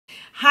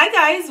Hi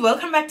guys,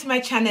 welcome back to my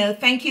channel.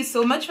 Thank you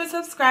so much for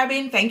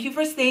subscribing. Thank you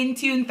for staying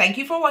tuned. Thank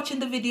you for watching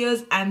the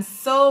videos. I'm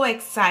so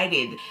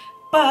excited.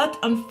 But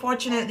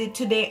unfortunately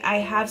today I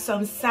have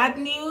some sad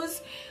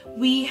news.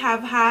 We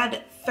have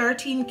had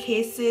 13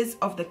 cases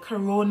of the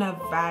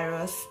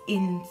coronavirus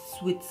in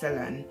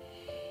Switzerland.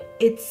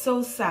 It's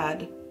so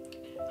sad.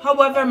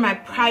 However, my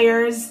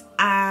prayers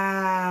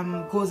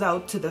goes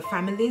out to the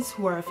families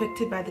who are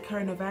affected by the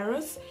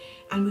coronavirus,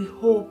 and we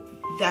hope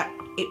that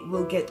it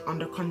will get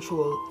under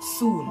control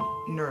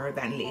sooner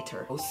than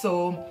later.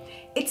 So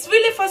it's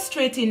really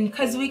frustrating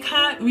because we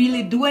can't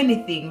really do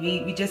anything.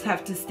 We just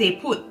have to stay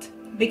put.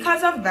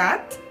 Because of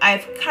that,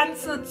 I've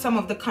cancelled some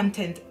of the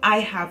content I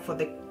have for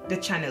the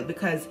channel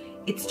because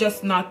it's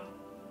just not,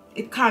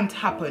 it can't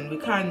happen. We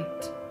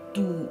can't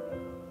do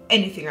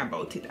anything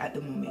about it at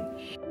the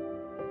moment.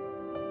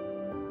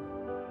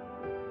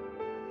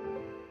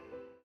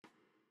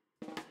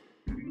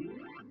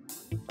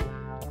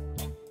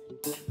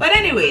 But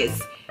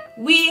anyways,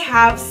 we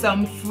have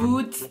some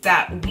fruits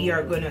that we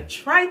are gonna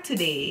try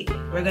today.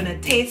 We're gonna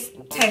test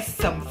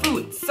some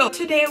fruits. So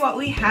today what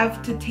we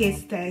have to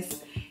taste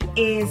test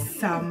is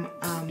some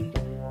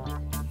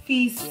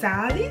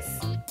Physalis,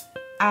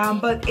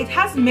 but it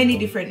has many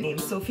different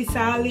names. So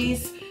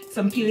Physalis,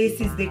 some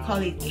places they call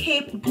it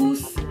Cape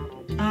Goose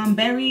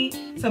berry,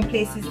 some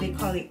places they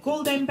call it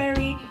golden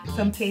berry,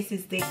 some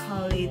places they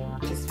call it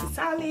just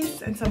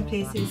Physalis, and some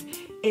places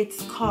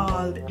it's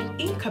called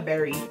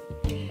inkaberry.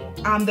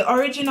 The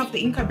origin of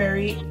the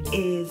inkaberry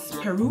is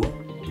Peru,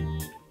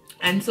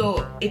 and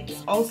so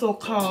it's also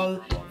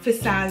called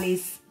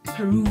Physalis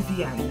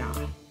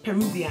Peruviana,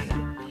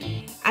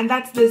 and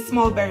that's the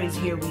small berries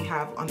here we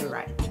have on the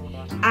right.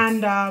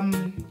 And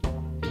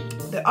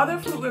the other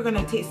fruit we're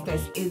gonna taste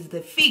test is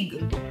the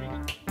fig.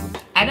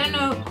 I don't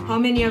know how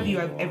many of you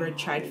have ever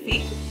tried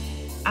fig,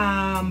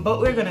 but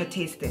we're gonna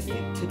taste test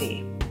it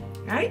today.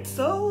 Alright,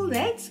 so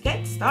let's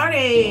get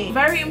started.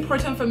 Very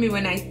important for me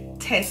when I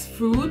test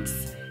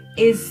fruits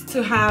is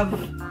to have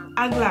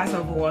a glass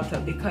of water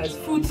because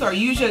fruits are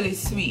usually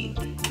sweet.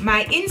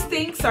 My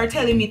instincts are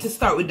telling me to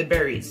start with the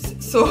berries,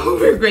 so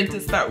we're going to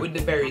start with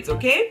the berries,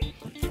 okay?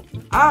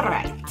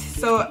 Alright,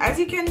 so as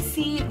you can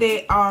see,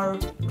 they are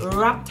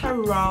wrapped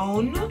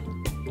around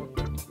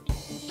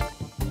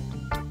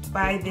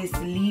by this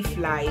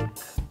leaf-like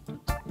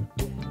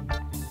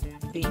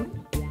thing.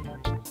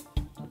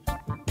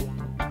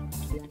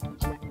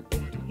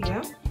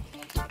 Yeah,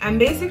 and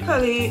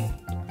basically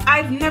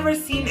I've never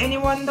seen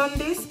anyone done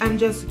this. I'm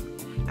just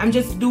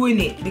doing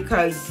it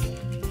because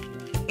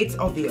it's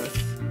obvious.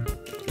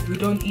 We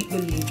don't eat the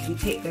leaves, we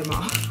take them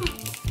off.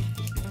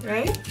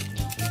 Right?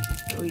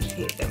 So we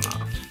take them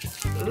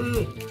off.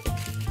 Ooh.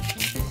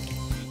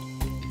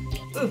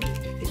 Ooh.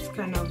 It's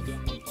kind of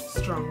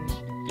strong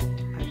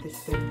at this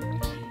stem,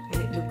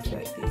 and it looks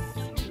like this.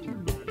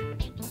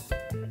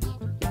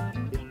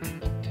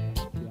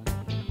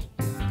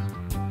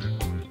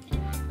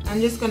 I'm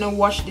just gonna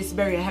wash this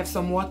berry. I have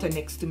some water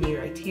next to me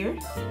right here.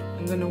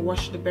 I'm gonna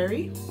wash the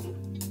berry.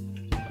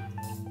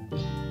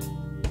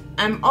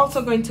 I'm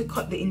also going to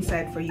cut the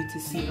inside for you to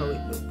see how it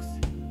looks.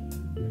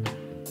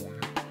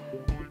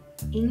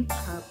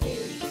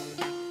 Inkaberry,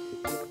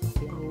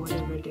 or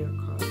whatever they're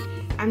called.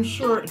 I'm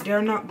sure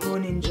they're not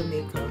grown in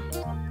Jamaica.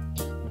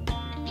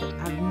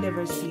 I've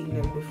never seen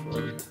them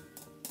before.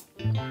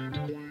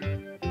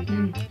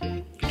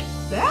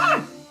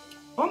 Ah!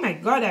 Oh my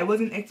god, I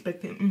wasn't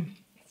expecting.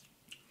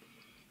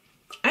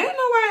 I don't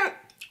know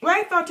why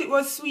I thought it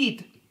was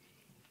sweet.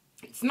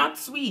 It's not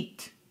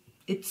sweet.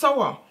 It's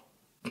sour.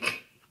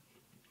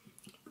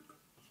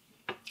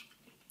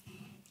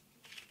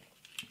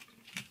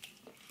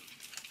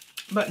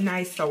 But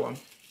nice sour.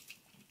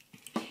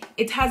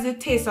 It has a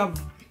taste of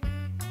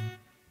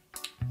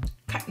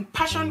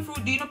passion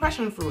fruit. Do you know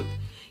passion fruit?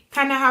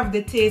 Kind of have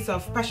the taste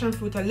of passion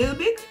fruit a little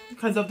bit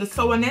because of the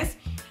sourness,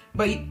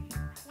 but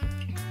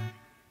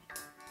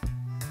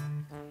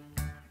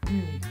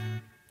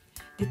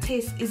the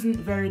taste isn't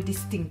very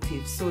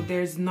distinctive, so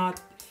there's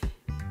not,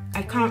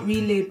 I can't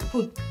really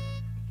put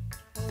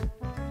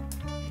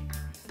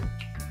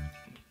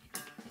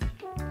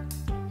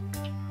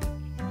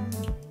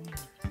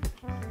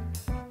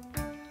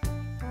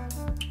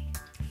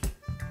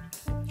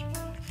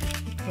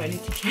I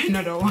need to try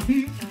another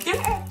one. Okay.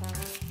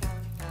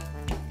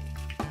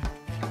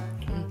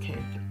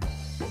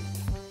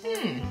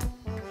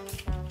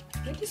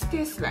 What this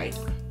tastes like?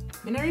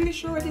 I'm not really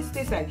sure what this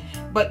tastes like,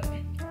 but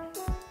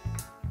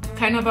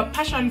kind of a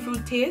passion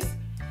fruit taste,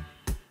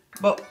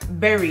 but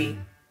berry,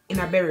 in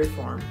a berry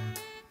form.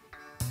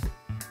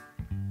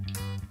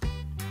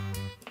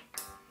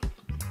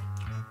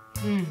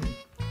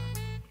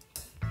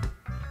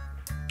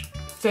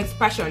 So it's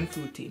passion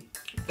fruity.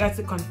 That's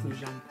the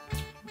conclusion.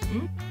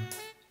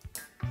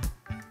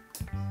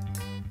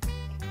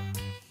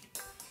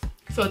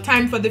 So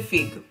time for the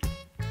fig.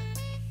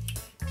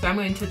 So I'm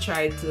going to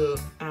try to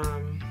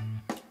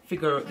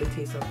figure out the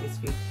taste of this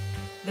fig.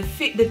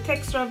 The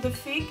texture of the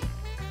fig,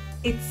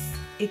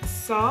 it's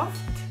soft,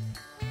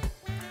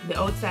 the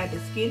outside, the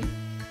skin,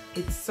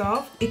 It's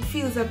soft. It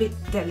feels a bit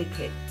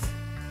delicate.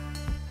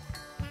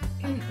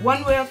 And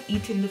one way of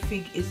eating the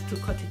fig is to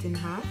cut it in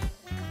half.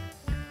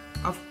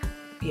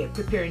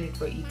 Preparing it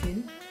for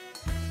eating.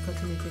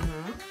 Cutting it in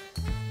half.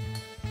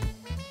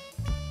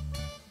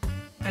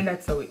 And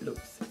that's how it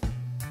looks.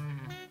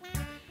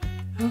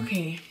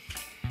 Okay,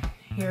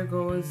 here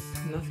goes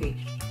nothing.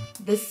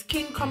 The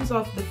skin comes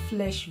off the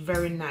flesh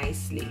very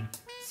nicely,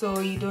 so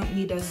you don't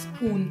need a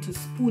spoon to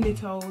spoon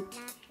it out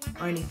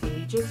or anything.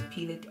 You just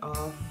peel it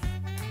off.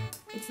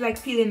 It's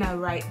like peeling a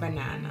ripe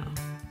banana,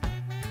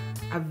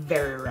 a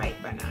very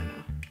ripe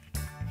banana.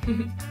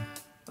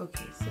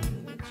 Okay, so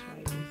I'm gonna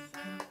try this.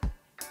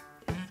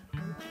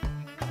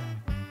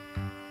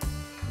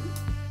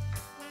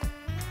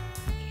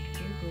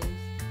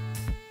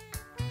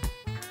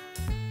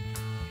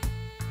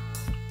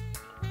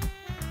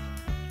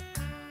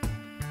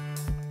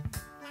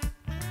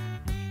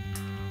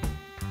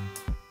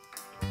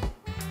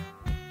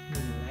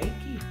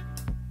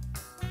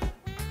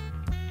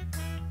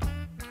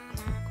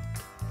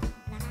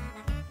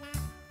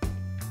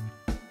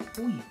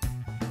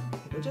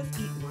 I'll just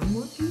eat one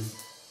more piece.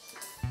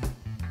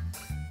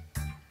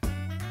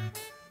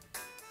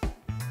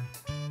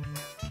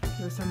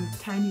 There's some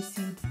tiny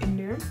seeds in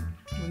there.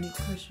 When you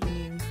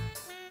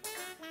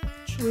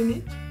chewing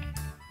it,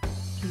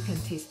 you can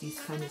taste these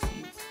tiny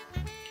seeds.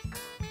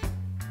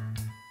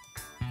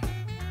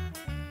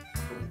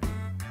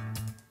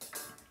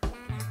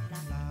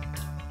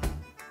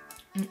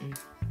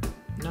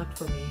 Not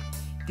for me.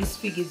 This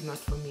fig is not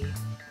for me.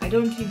 I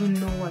don't even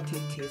know what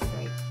it tastes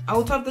like.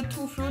 Out of the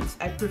two fruits,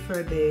 I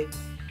prefer the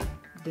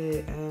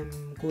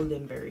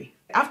golden berry.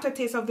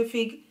 Aftertaste of the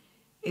fig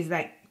is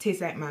like,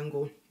 tastes like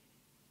mango.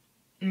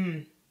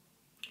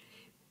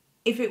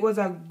 If it was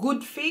a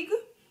good fig,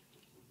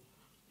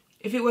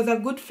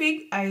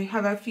 I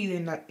have a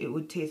feeling that it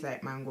would taste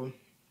like mango.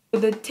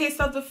 The taste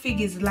of the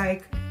fig is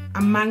like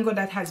a mango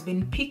that has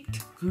been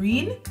picked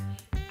green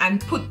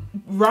and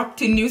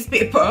wrapped in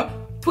newspaper,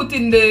 put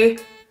in the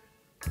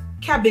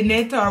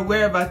cabinet or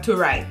wherever to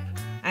ripe,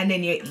 and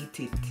then you eat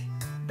it.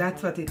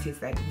 That's what it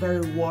is like,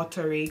 very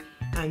watery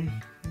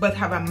but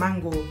have a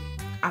mango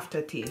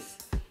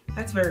aftertaste.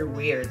 That's very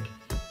weird,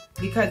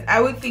 because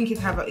I would think it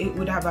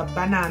would have a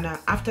banana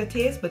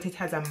aftertaste, but it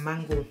has a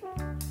mango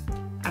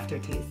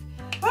aftertaste.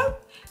 Well,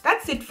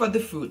 that's it for the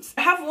fruits.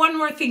 I have one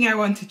more thing I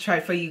want to try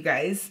for you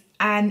guys,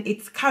 and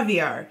it's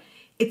caviar.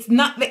 It's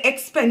not the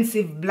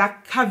expensive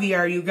black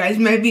caviar you guys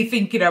might be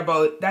thinking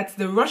about. That's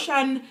the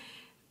Russian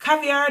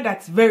caviar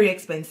that's very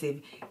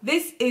expensive.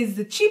 This is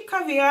the cheap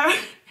caviar.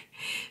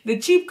 The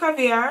cheap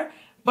caviar,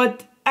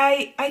 but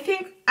I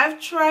think I've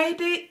tried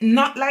it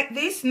not like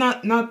this,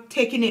 not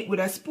taking it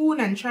with a spoon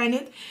and trying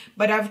it,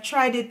 but I've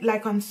tried it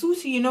like on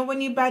sushi. You know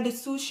when you buy the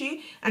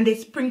sushi and they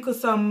sprinkle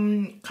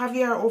some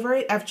caviar over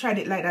it? I've tried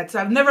it like that. So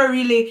I've never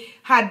really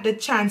had the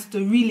chance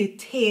to really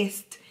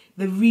taste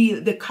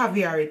the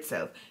caviar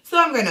itself. So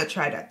I'm gonna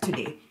try that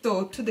today.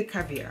 So to the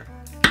caviar.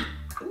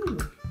 Ooh.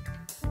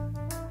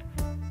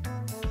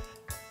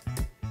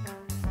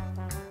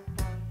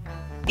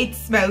 It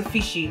smells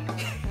fishy.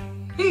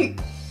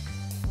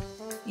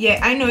 Yeah,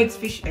 I know it's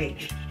fish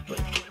egg, but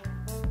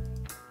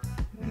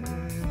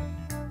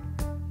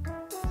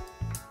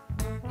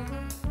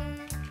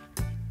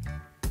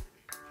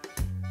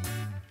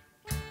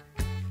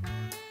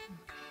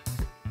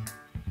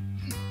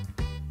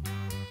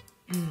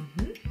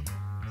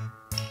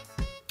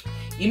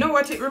you know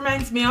what it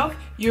reminds me of?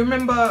 You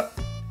remember,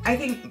 I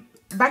think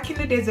back in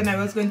the days when I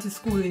was going to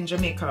school in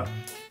Jamaica,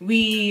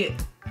 we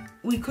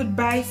could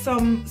buy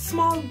some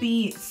small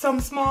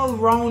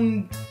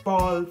round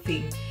ball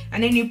thing,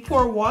 and then you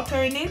pour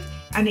water in it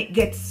and it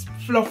gets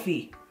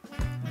fluffy.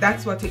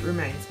 That's what it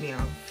reminds me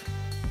of.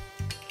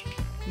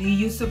 We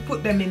used to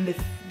put them in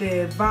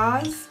the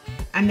vase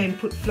and then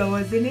put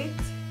flowers in it.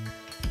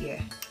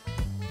 Yeah.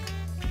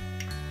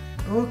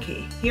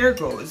 Okay, here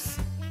goes.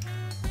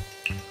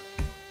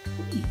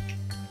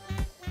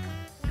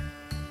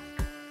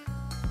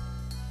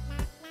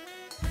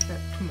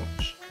 That's too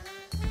much.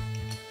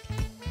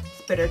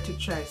 It's better to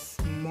try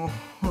small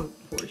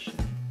portion.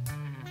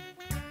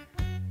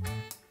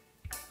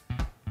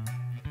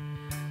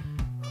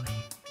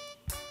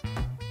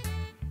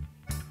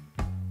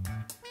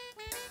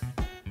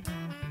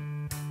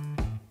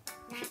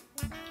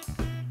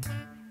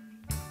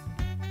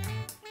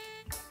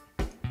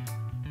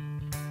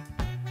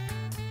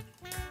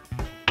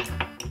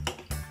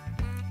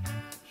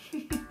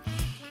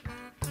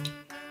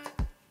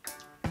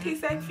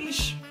 Tastes like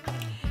fish.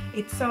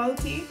 It's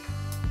salty.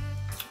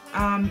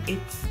 It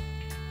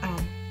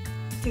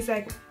tastes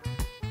like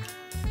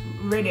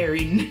red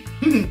herring.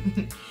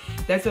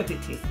 That's what it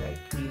tastes like,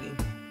 really.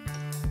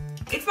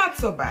 It's not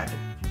so bad.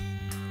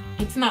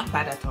 It's not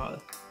bad at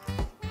all.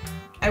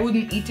 I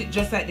wouldn't eat it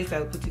just like this.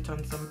 I'll put it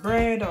on some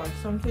bread or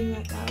something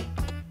like that.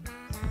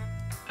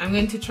 I'm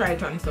going to try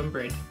it on some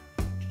bread.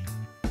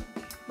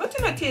 But it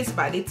doesn't taste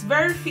bad. It's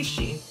very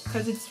fishy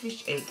because it's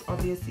fish egg.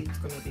 Obviously, it's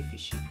gonna be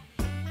fishy.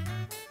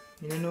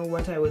 I don't know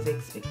what I was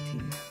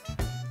expecting.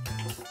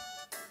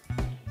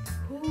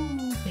 Ooh.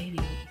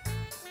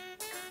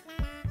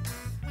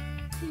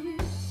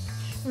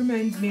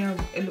 reminds me of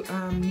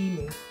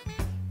Nemo.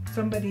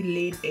 Somebody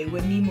laid egg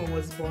when Nemo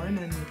was born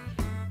and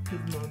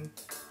his mom.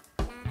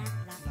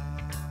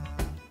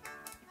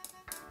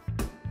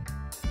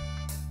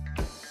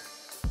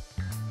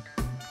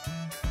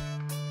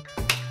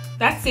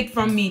 That's it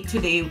from me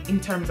today in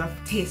terms of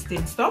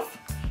tasting stuff.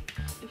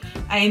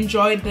 I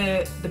enjoyed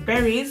the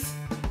berries,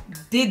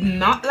 did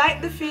not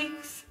like the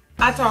figs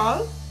at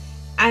all,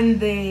 and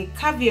the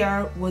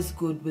caviar was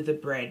good with the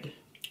bread.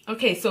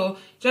 Okay, so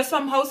just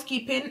some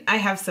housekeeping. I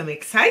have some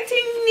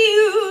exciting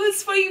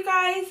news for you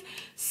guys.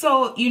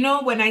 So, you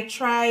know, when I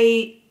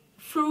try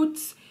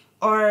fruits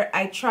or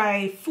I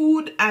try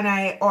food and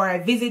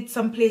I visit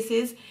some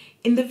places,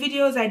 in the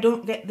videos I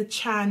don't get the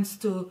chance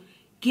to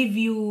give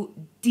you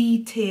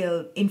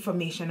detailed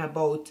information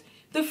about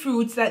the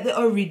fruits, like the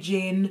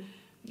origin,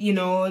 you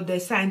know, the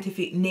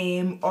scientific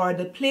name, or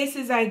the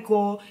places I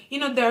go. You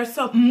know, there are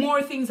some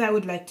more things I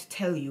would like to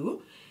tell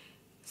you.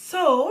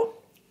 So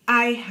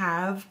I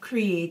have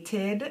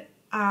created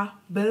a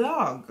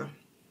blog.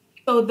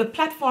 So the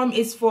platform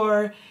is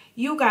for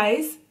you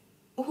guys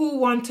who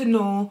want to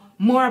know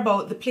more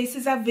about the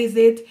places I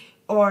visit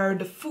or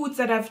the foods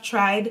that I've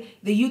tried.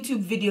 The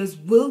YouTube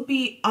videos will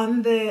be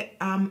on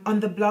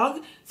the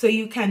blog, so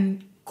you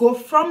can go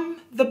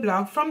from the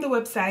blog, from the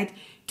website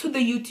to the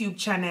YouTube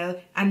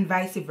channel and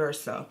vice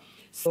versa.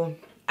 So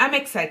I'm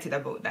excited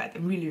about that.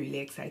 I'm really, really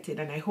excited,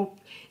 and I hope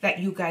that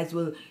you guys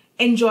will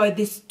enjoy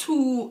these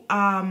two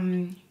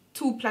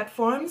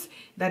platforms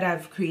that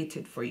I've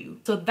created for you.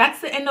 So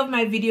that's the end of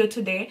my video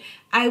today.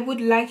 I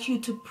would like you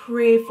to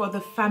pray for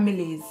the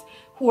families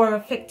who are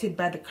affected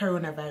by the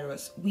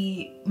coronavirus.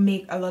 We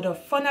make a lot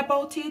of fun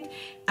about it,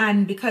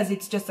 and because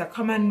it's just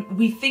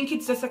we think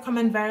it's just a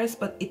common virus,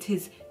 but it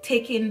is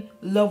taking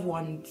loved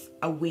ones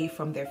away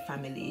from their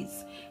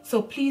families.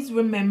 So please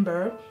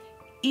remember,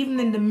 even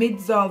in the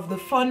midst of the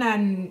fun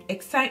and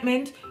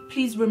excitement,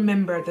 please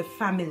remember the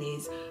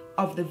families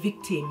of the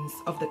victims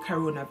of the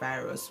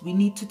coronavirus. We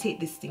need to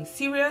take this thing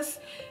serious.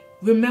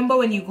 Remember,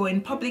 when you go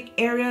in public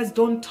areas,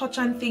 don't touch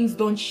on things,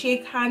 don't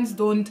shake hands,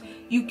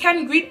 you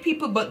can greet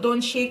people, but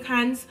don't shake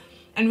hands.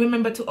 And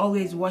remember to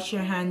always wash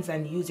your hands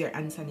and use your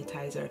hand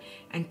sanitizer,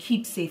 and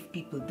keep safe,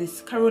 people.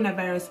 This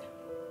coronavirus,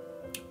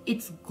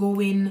 it's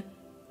going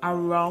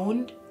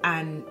around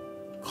and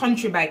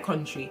country by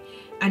country,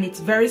 and it's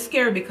very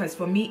scary because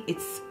for me,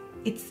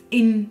 it's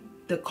in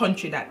the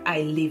country that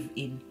I live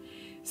in.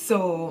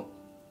 So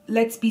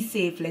let's be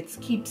safe, let's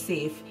keep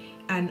safe,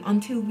 and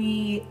until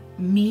we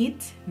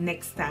meet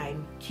next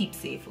time, keep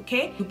safe,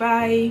 okay?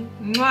 Goodbye.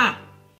 Mwah.